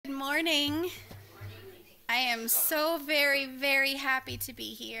morning. I am so very, very happy to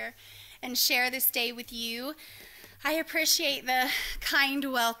be here and share this day with you. I appreciate the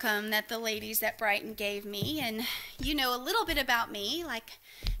kind welcome that the ladies at Brighton gave me. And you know a little bit about me. Like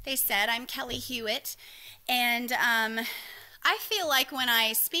they said, I'm Kelli Hughett. And I feel like when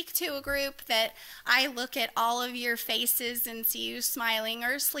I speak to a group that I look at all of your faces and see you smiling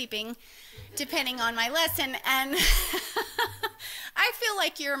or sleeping, depending on my lesson. And I feel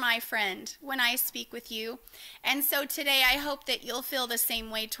like you're my friend when I speak with you. And so today I hope that you'll feel the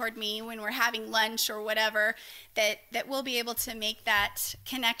same way toward me when we're having lunch or whatever, that we'll be able to make that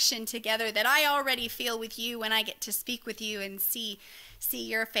connection together that I already feel with you when I get to speak with you and see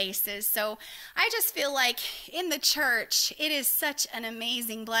your faces. So I just feel like in the church, it is such an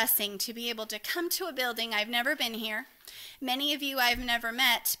amazing blessing to be able to come to a building. I've never been here. Many of you I've never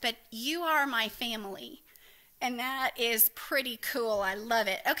met, but you are my family. And that is pretty cool. I love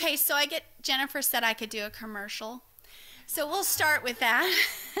it. Okay, so Jennifer said I could do a commercial. So we'll start with that.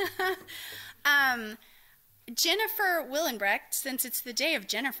 Jennifer Willenbrecht, since it's the day of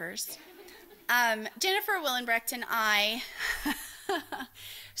Jennifers, Jennifer Willenbrecht and I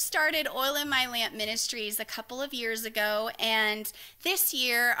started Oil in My Lamp Ministries a couple of years ago, and this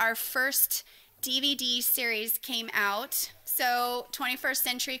year our first DVD series came out. So 21st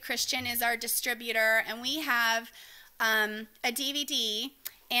Century Christian is our distributor, and we have a DVD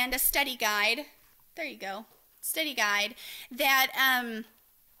and a study guide. There you go, study guide. That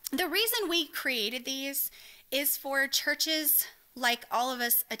the reason we created these is for churches like all of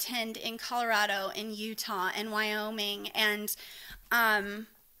us attend in Colorado and Utah and Wyoming and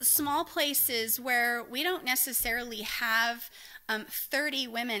small places where we don't necessarily have 30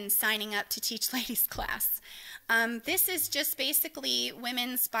 women signing up to teach ladies class. This is just basically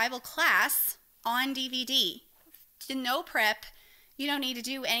women's Bible class on DVD. No prep. You don't need to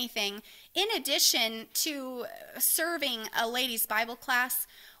do anything. In addition to serving a ladies' Bible class,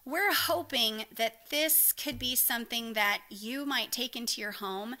 we're hoping that this could be something that you might take into your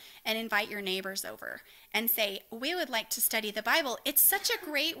home and invite your neighbors over and say, we would like to study the Bible. It's such a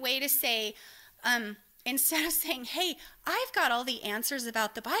great way to say, instead of saying, hey, I've got all the answers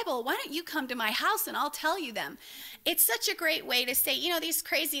about the Bible, why don't you come to my house and I'll tell you them? It's such a great way to say, you know, these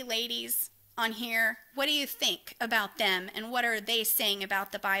crazy ladies on here, what do you think about them and what are they saying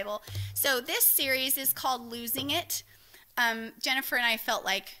about the Bible? So this series is called Losing It. Jennifer and I felt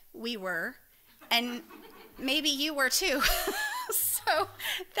like we were, and maybe you were too. So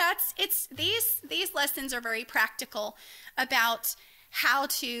these lessons are very practical about how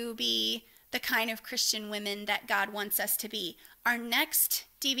to be the kind of Christian women that God wants us to be. Our next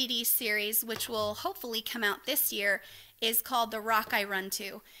DVD series, which will hopefully come out this year, is called The Rock I Run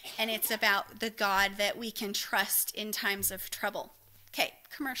To, and it's about the God that we can trust in times of trouble. Okay,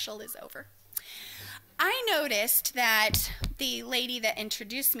 commercial is over. I noticed that the lady that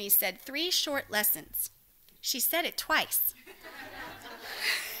introduced me said 3 short lessons. She said it twice.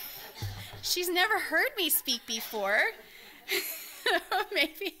 She's never heard me speak before.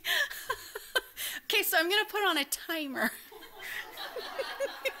 Maybe. Okay, so I'm going to put on a timer.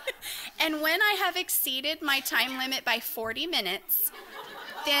 And when I have exceeded my time limit by 40 minutes,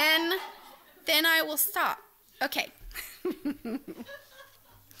 then I will stop. Okay.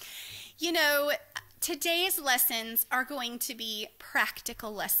 You know, today's lessons are going to be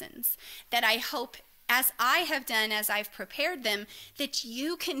practical lessons that I hope, as I have done, as I've prepared them, that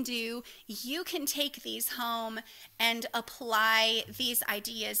you can do. You can take these home and apply these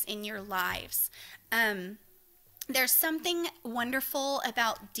ideas in your lives. There's something wonderful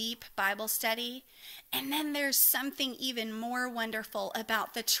about deep Bible study, and then there's something even more wonderful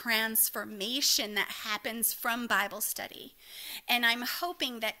about the transformation that happens from Bible study. And I'm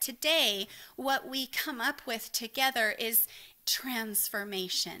hoping that today what we come up with together is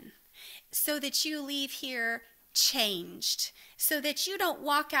transformation, so that you leave here changed, so that you don't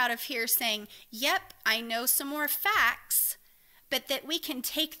walk out of here saying, yep, I know some more facts, but that we can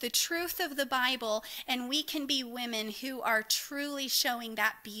take the truth of the Bible and we can be women who are truly showing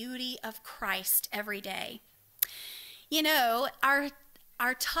that beauty of Christ every day. You know,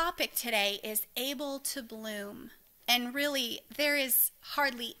 our topic today is able to bloom. And really, there is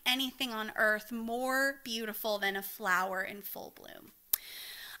hardly anything on earth more beautiful than a flower in full bloom.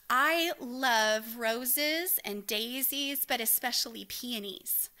 I love roses and daisies, but especially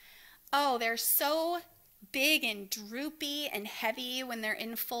peonies. Oh, they're so big and droopy and heavy when they're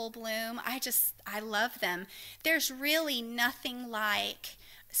in full bloom. I love them. There's really nothing like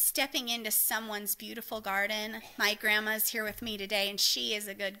stepping into someone's beautiful garden. My grandma's here with me today, and she is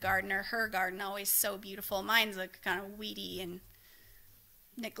a good gardener. Her garden always so beautiful. Mine's like kind of weedy and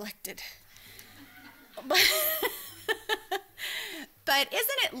neglected. But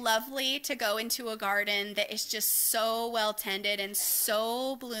isn't it lovely to go into a garden that is just so well tended and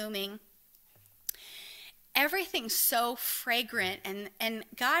so blooming? Everything's so fragrant, and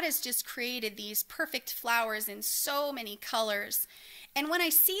God has just created these perfect flowers in so many colors. And when I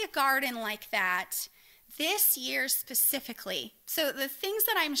see a garden like that, this year specifically, so the things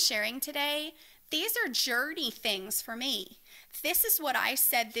that I'm sharing today, these are journey things for me. This is what I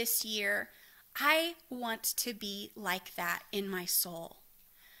said this year. I want to be like that in my soul.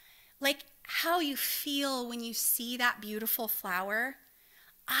 Like how you feel when you see that beautiful flower.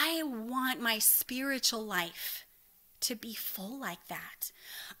 I want my spiritual life to be full like that.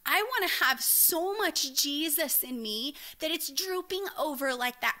 I want to have so much Jesus in me that it's drooping over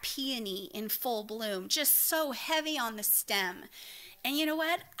like that peony in full bloom, just so heavy on the stem. And you know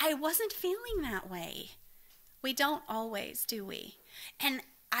what? I wasn't feeling that way. We don't always, do we? And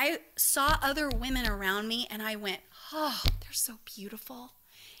I saw other women around me and I went, oh, they're so beautiful.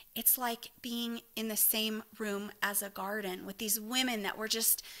 It's like being in the same room as a garden with these women that were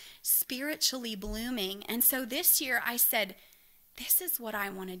just spiritually blooming. And so this year I said, this is what I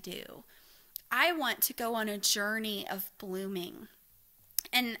want to do. I want to go on a journey of blooming.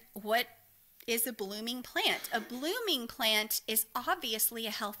 And what is a blooming plant? A blooming plant is obviously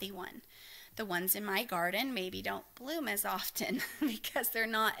a healthy one. The ones in my garden maybe don't bloom as often because they're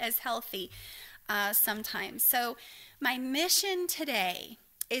not as healthy sometimes. So my mission today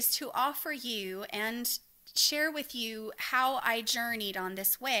is to offer you and share with you how I journeyed on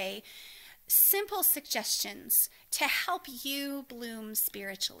this way, simple suggestions to help you bloom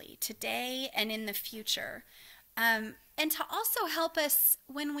spiritually today and in the future, and to also help us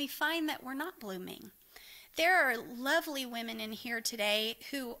when we find that we're not blooming. There are lovely women in here today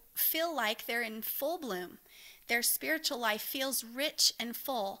who feel like they're in full bloom. Their spiritual life feels rich and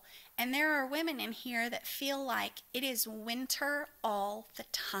full. And there are women in here that feel like it is winter all the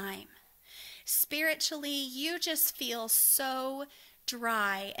time. Spiritually, you just feel so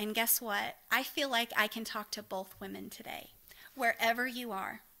dry. And guess what? I feel like I can talk to both women today, wherever you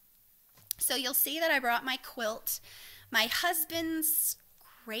are. So you'll see that I brought my quilt. My husband's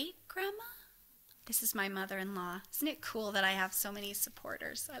great-grandma? This is my mother-in-law. Isn't it cool that I have so many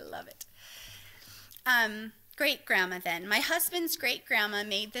supporters? I love it. Great-grandma then. My husband's great-grandma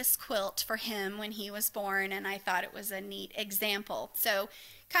made this quilt for him when he was born, and I thought it was a neat example. So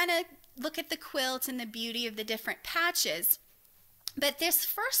kind of look at the quilt and the beauty of the different patches. But this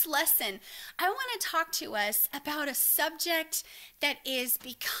first lesson, I want to talk to us about a subject that is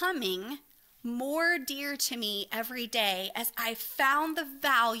becoming more dear to me every day as I found the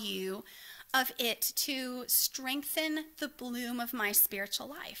value of it to strengthen the bloom of my spiritual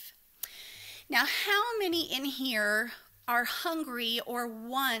life. Now, how many in here are hungry or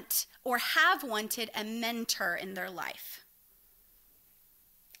want or have wanted a mentor in their life?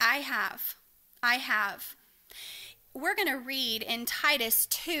 I have. We're going to read in Titus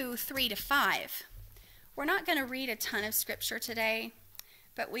 2, 3-5. We're not going to read a ton of scripture today,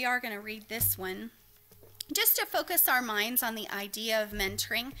 but we are going to read this one. Just to focus our minds on the idea of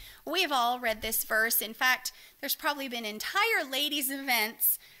mentoring. We've all read this verse. In fact, there's probably been entire ladies'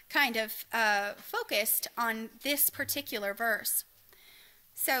 events kind of focused on this particular verse.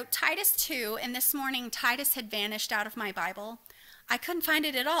 So Titus 2, and this morning Titus had vanished out of my Bible. I couldn't find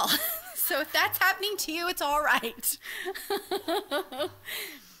it at all. So if that's happening to you, it's all right.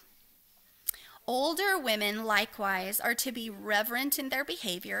 Older women likewise are to be reverent in their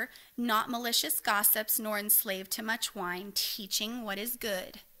behavior, not malicious gossips, nor enslaved to much wine, teaching what is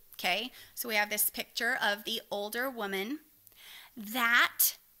good. Okay, so we have this picture of the older woman,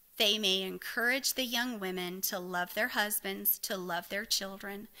 that they may encourage the young women to love their husbands, to love their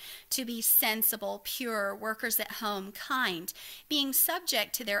children, to be sensible, pure, workers at home, kind, being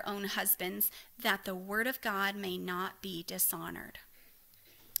subject to their own husbands, that the word of God may not be dishonored.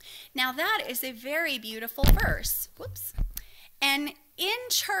 Now that is a very beautiful verse. Whoops. And in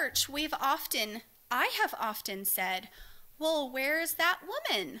church, I have often said, well, where's that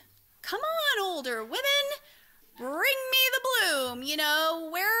woman? Come on, older women, bring me the bloom. You know,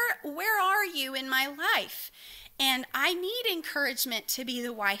 where are you in my life? And I need encouragement to be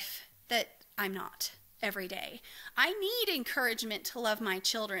the wife that I'm not every day. I need encouragement to love my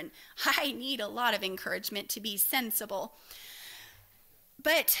children. I need a lot of encouragement to be sensible.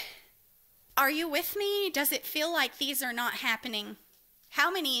 But are you with me? Does it feel like these are not happening?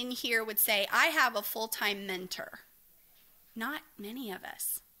 How many in here would say, I have a full-time mentor? Not many of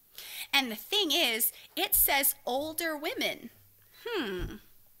us. And the thing is, it says older women.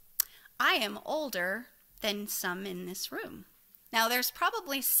 I am older than some in this room. Now, there's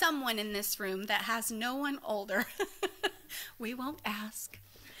probably someone in this room that has no one older. We won't ask.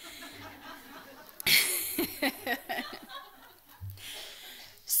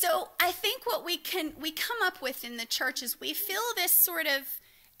 So I think what we come up with in the church is we feel this sort of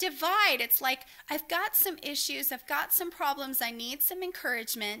divide. It's like, I've got some issues, I've got some problems, I need some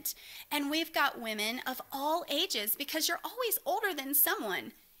encouragement, and we've got women of all ages, because you're always older than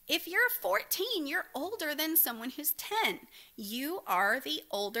someone. If you're 14, you're older than someone who's 10. You are the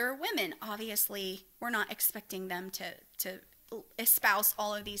older women. Obviously, we're not expecting them to espouse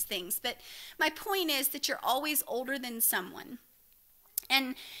all of these things, but my point is that you're always older than someone.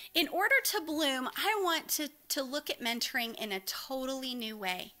 And in order to bloom, I want to look at mentoring in a totally new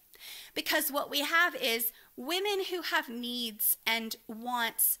way. Because what we have is women who have needs and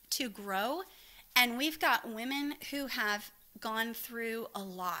wants to grow, and we've got women who have gone through a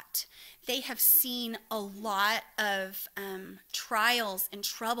lot. They have seen a lot of trials and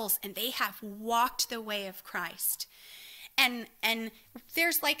troubles, and they have walked the way of Christ. And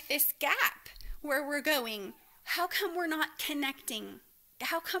there's like this gap where we're going, how come we're not connecting?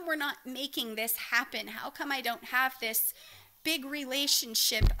 How come we're not making this happen? How come I don't have this big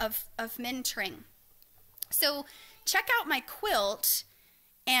relationship of mentoring? So check out my quilt,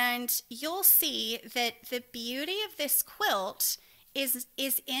 and you'll see that the beauty of this quilt is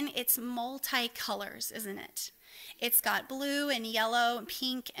in its multicolors, isn't it? It's got blue and yellow and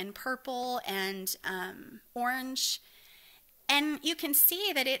pink and purple and orange. And you can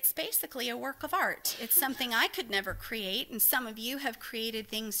see that it's basically a work of art. It's something I could never create, and some of you have created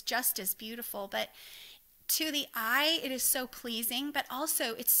things just as beautiful. But to the eye, it is so pleasing, but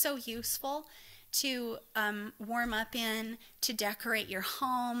also it's so useful to warm up in, to decorate your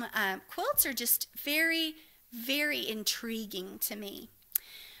home. Quilts are just very, very intriguing to me.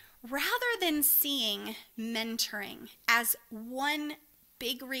 Rather than seeing mentoring as one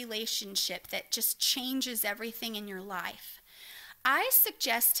big relationship that just changes everything in your life, I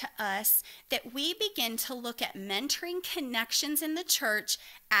suggest to us that we begin to look at mentoring connections in the church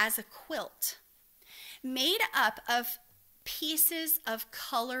as a quilt, made up of pieces of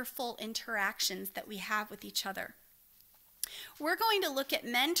colorful interactions that we have with each other. We're going to look at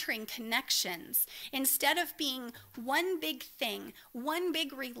mentoring connections instead of being one big thing, one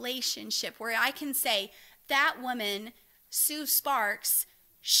big relationship where I can say, that woman, Sue Sparks,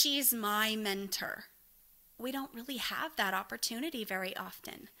 she's my mentor. We don't really have that opportunity very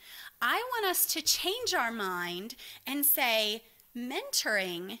often. I want us to change our mind and say,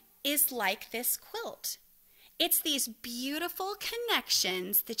 mentoring is like this quilt. It's these beautiful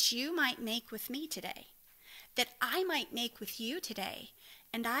connections that you might make with me today, that I might make with you today.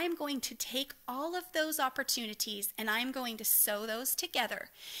 And I'm going to take all of those opportunities and I'm going to sew those together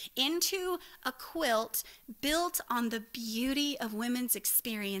into a quilt built on the beauty of women's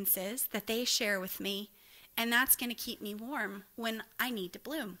experiences that they share with me. And that's going to keep me warm when I need to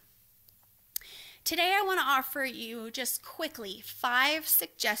bloom. Today I want to offer you just quickly 5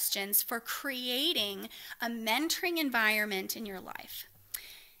 suggestions for creating a mentoring environment in your life.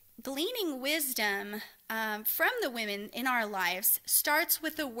 Gleaning wisdom from the women in our lives starts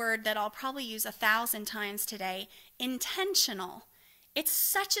with a word that I'll probably use 1,000 times today, intentional. It's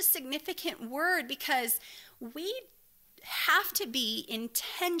such a significant word because we have to be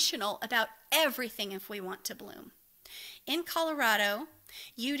intentional about everything if we want to bloom. In Colorado,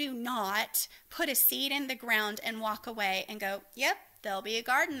 you do not put a seed in the ground and walk away and go, yep, there'll be a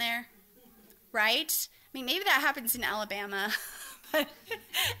garden there, right? I mean, maybe that happens in Alabama, and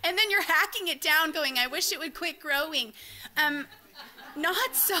then you're hacking it down going, I wish it would quit growing.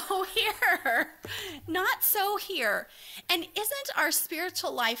 Not so here. Not so here. And isn't our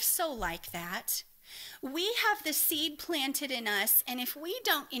spiritual life so like that? We have the seed planted in us, and if we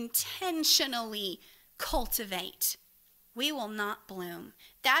don't intentionally cultivate, we will not bloom.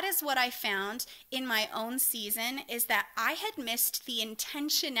 That is what I found in my own season, is that I had missed the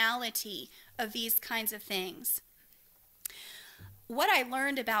intentionality of these kinds of things. What I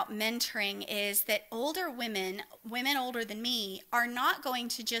learned about mentoring is that older women older than me, are not going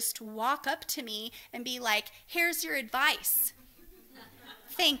to just walk up to me and be like, here's your advice.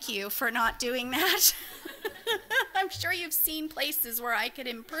 Thank you for not doing that. I'm sure you've seen places where I could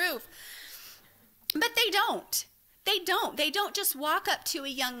improve. But they don't. They don't just walk up to a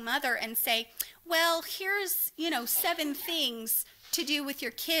young mother and say, well, here's, 7 things to do with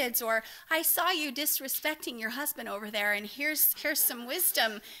your kids, or I saw you disrespecting your husband over there, and here's some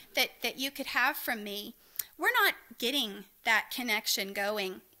wisdom that you could have from me. We're not getting that connection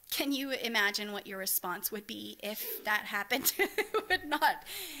going. Can you imagine what your response would be if that happened? It would not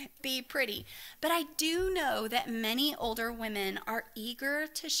be pretty. But I do know that many older women are eager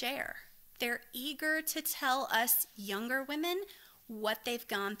to share. They're eager to tell us younger women what they've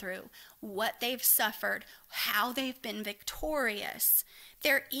gone through, what they've suffered, how they've been victorious.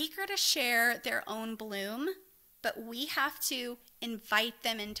 They're eager to share their own bloom, but we have to invite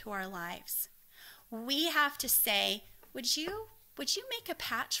them into our lives. We have to say, would you make a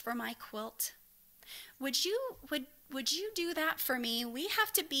patch for my quilt? Would you do that for me? We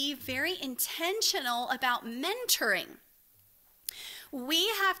have to be very intentional about mentoring. We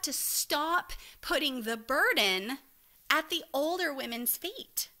have to stop putting the burden at the older women's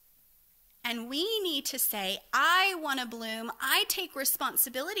feet. And we need to say, I want to bloom. I take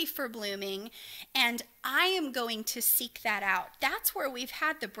responsibility for blooming, and I am going to seek that out. That's where we've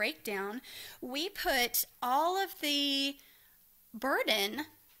had the breakdown. We put all of the burden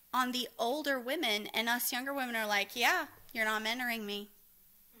on the older women, and us younger women are like, yeah, you're not mentoring me.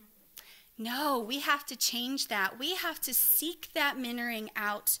 No, we have to change that. We have to seek that mentoring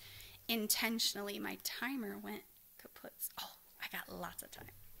out intentionally. My timer went kaputs. Oh, I got lots of time.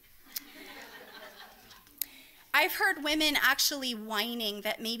 I've heard women actually whining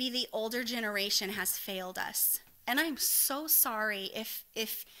that maybe the older generation has failed us. And I'm so sorry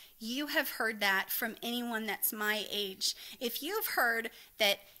if you have heard that from anyone that's my age. If you've heard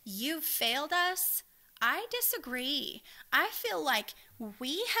that you've failed us, I disagree. I feel like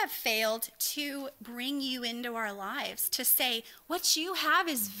we have failed to bring you into our lives, to say what you have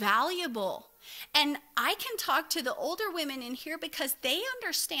is valuable. And I can talk to the older women in here because they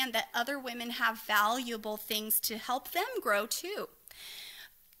understand that other women have valuable things to help them grow too.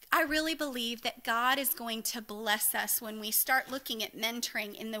 I really believe that God is going to bless us when we start looking at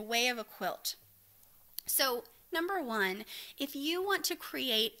mentoring in the way of a quilt. So, number one, if you want to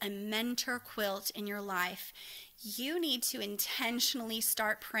create a mentor quilt in your life, you need to intentionally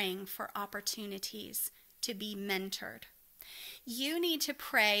start praying for opportunities to be mentored. You need to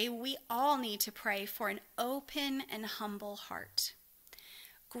pray, we all need to pray for an open and humble heart.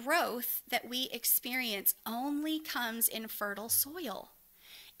 Growth that we experience only comes in fertile soil.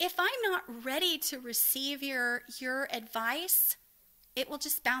 If I'm not ready to receive your advice, it will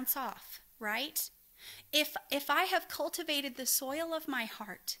just bounce off, right? If I have cultivated the soil of my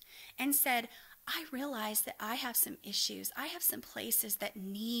heart and said, I realize that I have some issues. I have some places that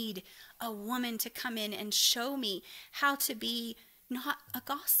need a woman to come in and show me how to be not a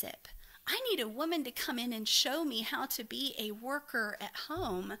gossip. I need a woman to come in and show me how to be a worker at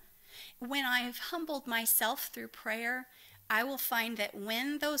home. When I have humbled myself through prayer, I will find that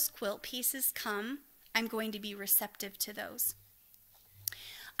when those quilt pieces come, I'm going to be receptive to those.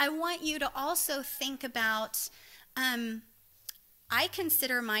 I want you to also think about, I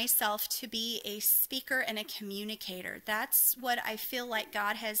consider myself to be a speaker and a communicator. That's what I feel like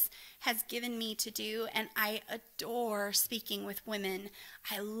God has given me to do, and I adore speaking with women.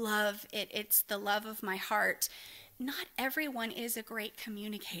 I love it. It's the love of my heart. Not everyone is a great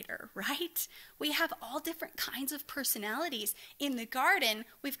communicator, right? We have all different kinds of personalities. In the garden,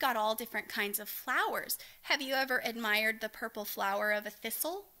 we've got all different kinds of flowers. Have you ever admired the purple flower of a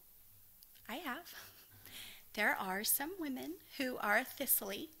thistle? I have. There are some women who are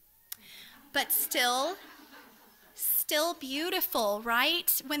thistly, but still beautiful,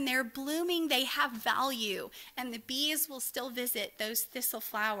 right? When they're blooming, they have value, and the bees will still visit those thistle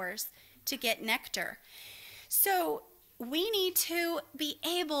flowers to get nectar. So we need to be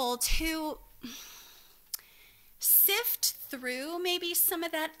able to sift through maybe some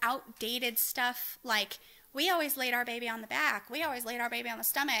of that outdated stuff, like we always laid our baby on the back, we always laid our baby on the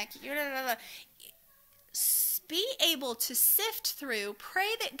stomach. Be able to sift through,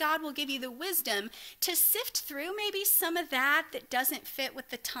 pray that God will give you the wisdom to sift through maybe some of that doesn't fit with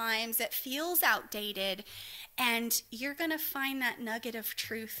the times, that feels outdated, and you're going to find that nugget of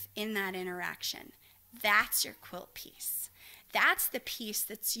truth in that interaction. That's your quilt piece. That's the piece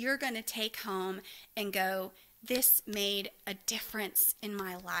that you're going to take home and go, this made a difference in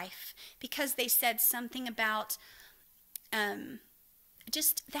my life, because they said something about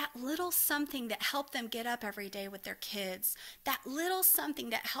just that little something that helped them get up every day with their kids, that little something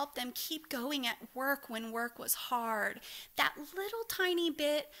that helped them keep going at work when work was hard, that little tiny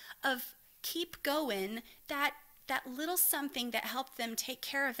bit of keep going, that little something that helped them take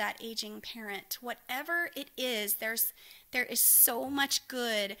care of that aging parent. Whatever it is, there is so much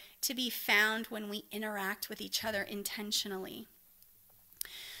good to be found when we interact with each other intentionally.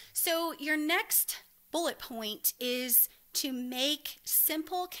 So your next bullet point is to make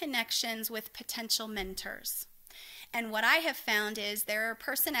simple connections with potential mentors. And what I have found is there are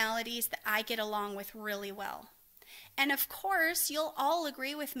personalities that I get along with really well. And of course, you'll all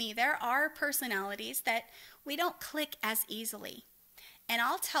agree with me, there are personalities that we don't click as easily. And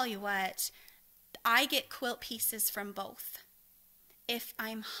I'll tell you what, I get quilt pieces from both. If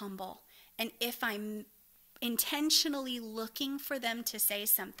I'm humble and if I'm intentionally looking for them to say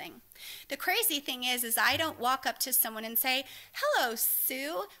something. The crazy thing is I don't walk up to someone and say, "Hello,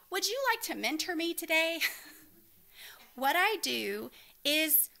 Sue, would you like to mentor me today?" What I do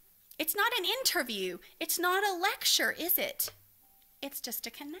is, it's not an interview, it's not a lecture, is it? It's just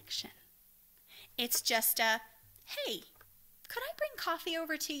a connection. It's just a, "Hey, could I bring coffee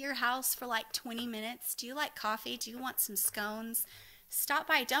over to your house for like 20 minutes? Do you like coffee? Do you want some scones? Stop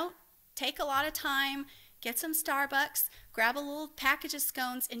by. Don't take a lot of time. Get some Starbucks, grab a little package of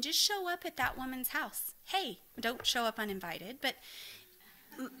scones, and just show up at that woman's house. Hey, don't show up uninvited, but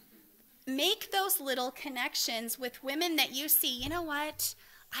make those little connections with women that you see. You know what?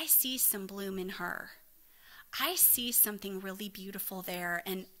 I see some bloom in her. I see something really beautiful there,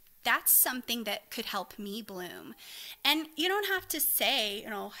 and that's something that could help me bloom." And you don't have to say,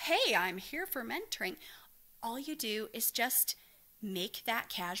 "Hey, I'm here for mentoring." All you do is just make that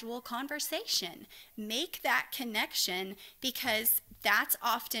casual conversation. Make that connection, because that's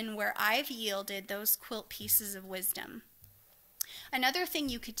often where I've yielded those quilt pieces of wisdom. Another thing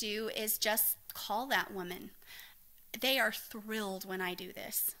you could do is just call that woman. They are thrilled when I do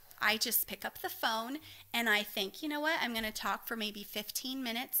this. I just pick up the phone and I think, you know what, I'm going to talk for maybe 15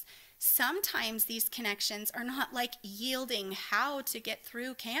 minutes. Sometimes these connections are not like yielding how to get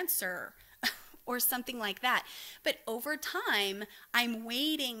through cancer or something like that. But over time, I'm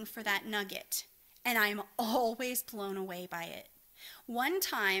waiting for that nugget, and I'm always blown away by it. One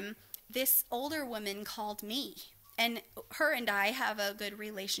time, this older woman called me, and her and I have a good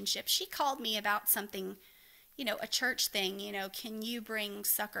relationship. She called me about something, a church thing, can you bring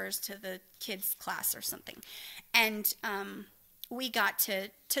suckers to the kids' class or something? And we got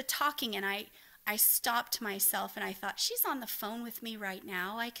to talking, and I stopped myself, and I thought, she's on the phone with me right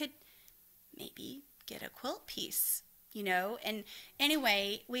now. I could maybe get a quilt piece, And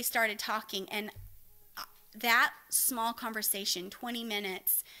anyway, we started talking, and that small conversation, 20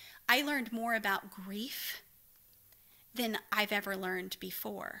 minutes, I learned more about grief than I've ever learned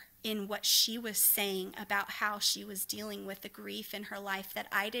before in what she was saying about how she was dealing with the grief in her life, that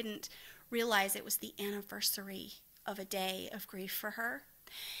I didn't realize it was the anniversary of a day of grief for her.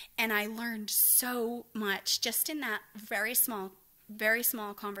 And I learned so much just in that very small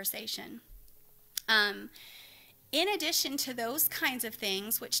conversation. In addition to those kinds of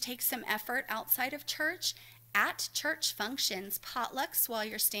things, which take some effort outside of church, at church functions, potlucks while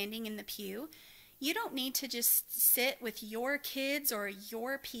you're standing in the pew, you don't need to just sit with your kids or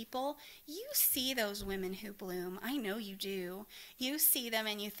your people. You see those women who bloom. I know you do. You see them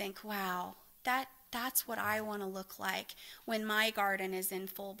and you think, wow, that's what I want to look like when my garden is in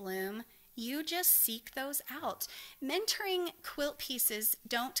full bloom. You just seek those out. Mentoring quilt pieces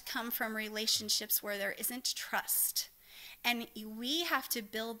don't come from relationships where there isn't trust. And we have to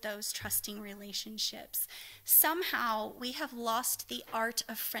build those trusting relationships. Somehow we have lost the art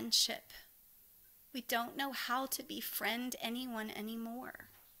of friendship. We don't know how to befriend anyone anymore.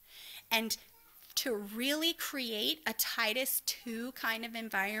 And to really create a Titus 2 kind of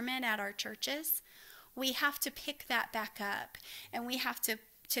environment at our churches, we have to pick that back up, and we have to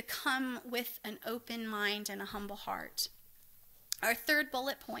come with an open mind and a humble heart. Our third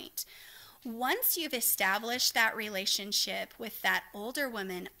bullet point: once you've established that relationship with that older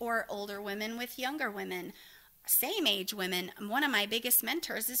woman, or older women with younger women, same age women, one of my biggest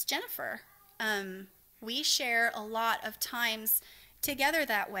mentors is Jennifer. We share a lot of times together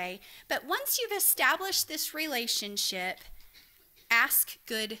that way. But once you've established this relationship, ask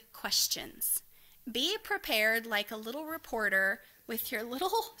good questions. Be prepared like a little reporter with your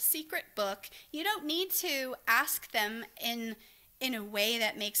little secret book. You don't need to ask them in a way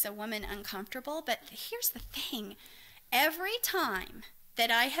that makes a woman uncomfortable, but here's the thing. Every time that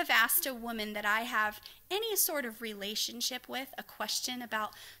I have asked a woman that I have any sort of relationship with a question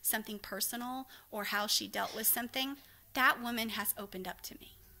about something personal or how she dealt with something, that woman has opened up to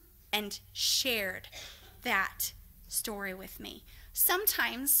me and shared that story with me.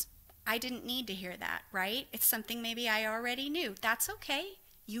 Sometimes I didn't need to hear that, right? It's something maybe I already knew. That's okay.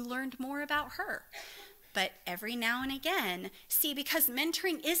 You learned more about her. But every now and again, see, because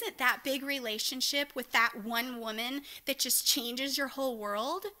mentoring isn't that big relationship with that one woman that just changes your whole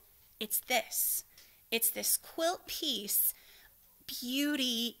world. It's this. It's this quilt piece,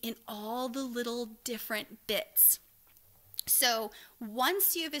 beauty in all the little different bits. So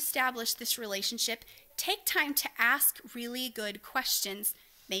once you've established this relationship, take time to ask really good questions.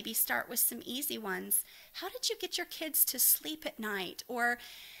 Maybe start with some easy ones. How did you get your kids to sleep at night? Or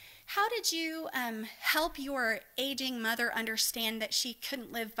how did you help your aging mother understand that she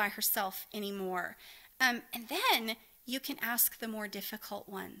couldn't live by herself anymore? And then you can ask the more difficult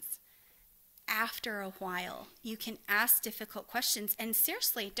ones. After a while, you can ask difficult questions. And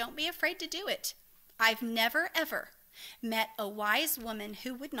seriously, don't be afraid to do it. I've never, ever met a wise woman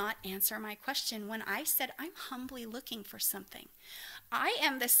who would not answer my question when I said, I'm humbly looking for something. I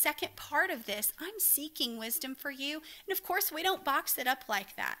am the second part of this. I'm seeking wisdom for you. And of course, we don't box it up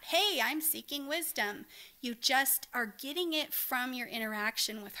like that. Hey, I'm seeking wisdom. You just are getting it from your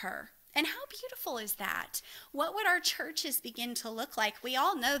interaction with her. And how beautiful is that? What would our churches begin to look like? We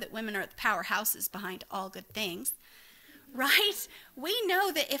all know that women are the powerhouses behind all good things, right? We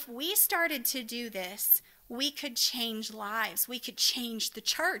know that if we started to do this, we could change lives. We could change the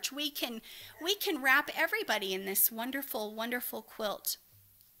church. We can wrap everybody in this wonderful, wonderful quilt.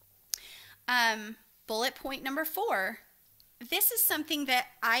 Bullet point number 4. This is something that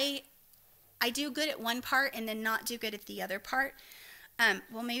I do good at one part and then not do good at the other part.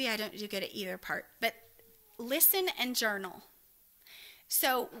 Well, maybe I don't do good at either part, but listen and journal.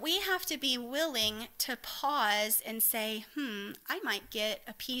 So we have to be willing to pause and say, I might get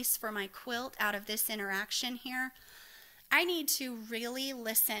a piece for my quilt out of this interaction here. I need to really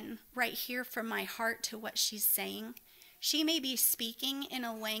listen right here from my heart to what she's saying. She may be speaking in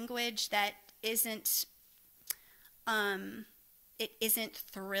a language that isn't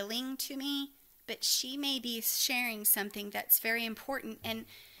thrilling to me, but she may be sharing something that's very important, and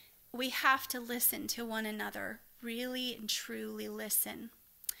we have to listen to one another. Really and truly listen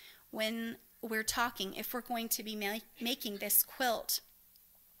when we're talking, if we're going to be making this quilt.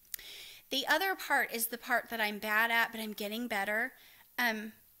 The other part is the part that I'm bad at, but I'm getting better.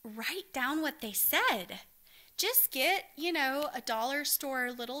 Write down what they said. Just get, a dollar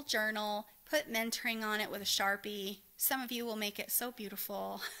store little journal, put mentoring on it with a Sharpie. Some of you will make it so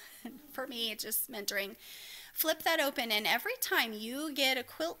beautiful. For me, it's just mentoring. Flip that open, and every time you get a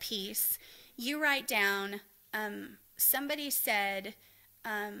quilt piece, you write down, somebody said,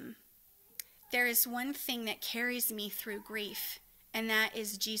 there is one thing that carries me through grief, and that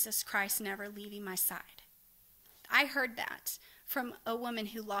is Jesus Christ never leaving my side. I heard that from a woman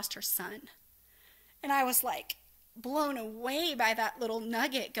who lost her son. And I was like blown away by that little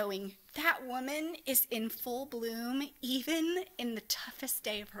nugget, going, that woman is in full bloom even in the toughest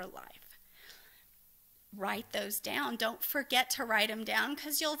day of her life. Write those down. Don't forget to write them down,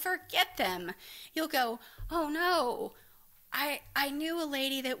 because you'll forget them. You'll go, oh no, I knew a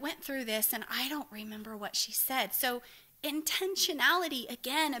lady that went through this and I don't remember what she said. So intentionality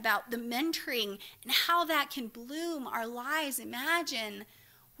again about the mentoring and how that can bloom our lives. Imagine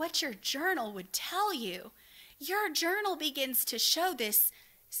what your journal would tell you. Your journal begins to show this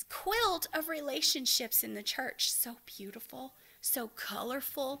quilt of relationships in the church. So beautiful, so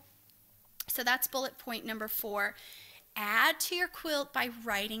colorful. So that's bullet point number 4. Add to your quilt by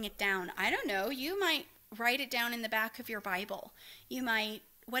writing it down. I don't know, you might write it down in the back of your Bible. You might,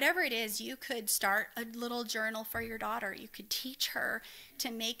 whatever it is, you could start a little journal for your daughter. You could teach her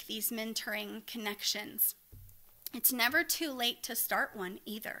to make these mentoring connections. It's never too late to start one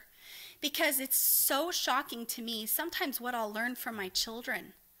either, because it's so shocking to me sometimes what I'll learn from my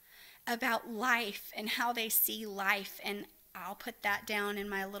children about life and how they see life, and I'll put that down in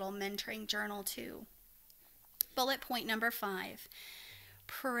my little mentoring journal too. Bullet point number 5,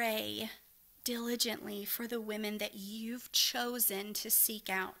 pray diligently for the women that you've chosen to seek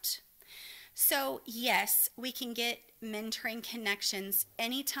out. So yes, we can get mentoring connections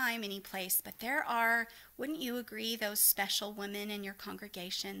anytime, any place, but there are, wouldn't you agree, those special women in your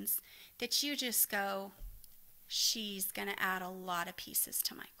congregations that you just go, she's going to add a lot of pieces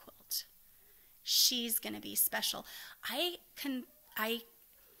to my quilt. She's going to be special. I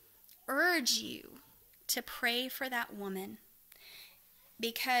urge you to pray for that woman,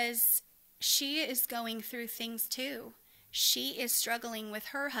 because she is going through things too. She is struggling with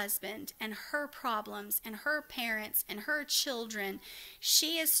her husband and her problems and her parents and her children.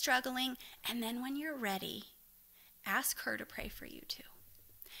 She is struggling, and then when you're ready, ask her to pray for you too.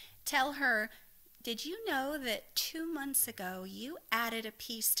 Tell her, did you know that 2 months ago you added a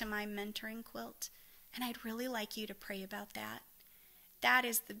piece to my mentoring quilt? And I'd really like you to pray about that. That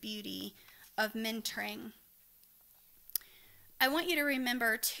is the beauty of mentoring. I want you to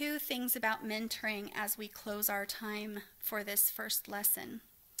remember 2 things about mentoring as we close our time for this first lesson.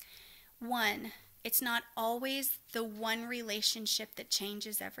 1, it's not always the one relationship that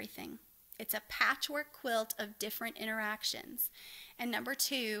changes everything. It's a patchwork quilt of different interactions. And number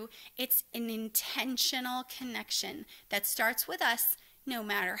 2, it's an intentional connection that starts with us no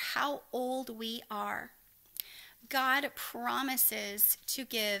matter how old we are. God promises to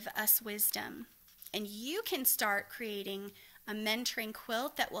give us wisdom, and you can start creating a mentoring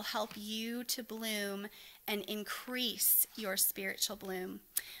quilt that will help you to bloom and increase your spiritual bloom.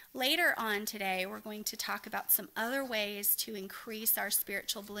 Later on today, we're going to talk about some other ways to increase our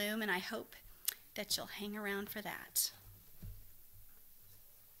spiritual bloom, and I hope that you'll hang around for that.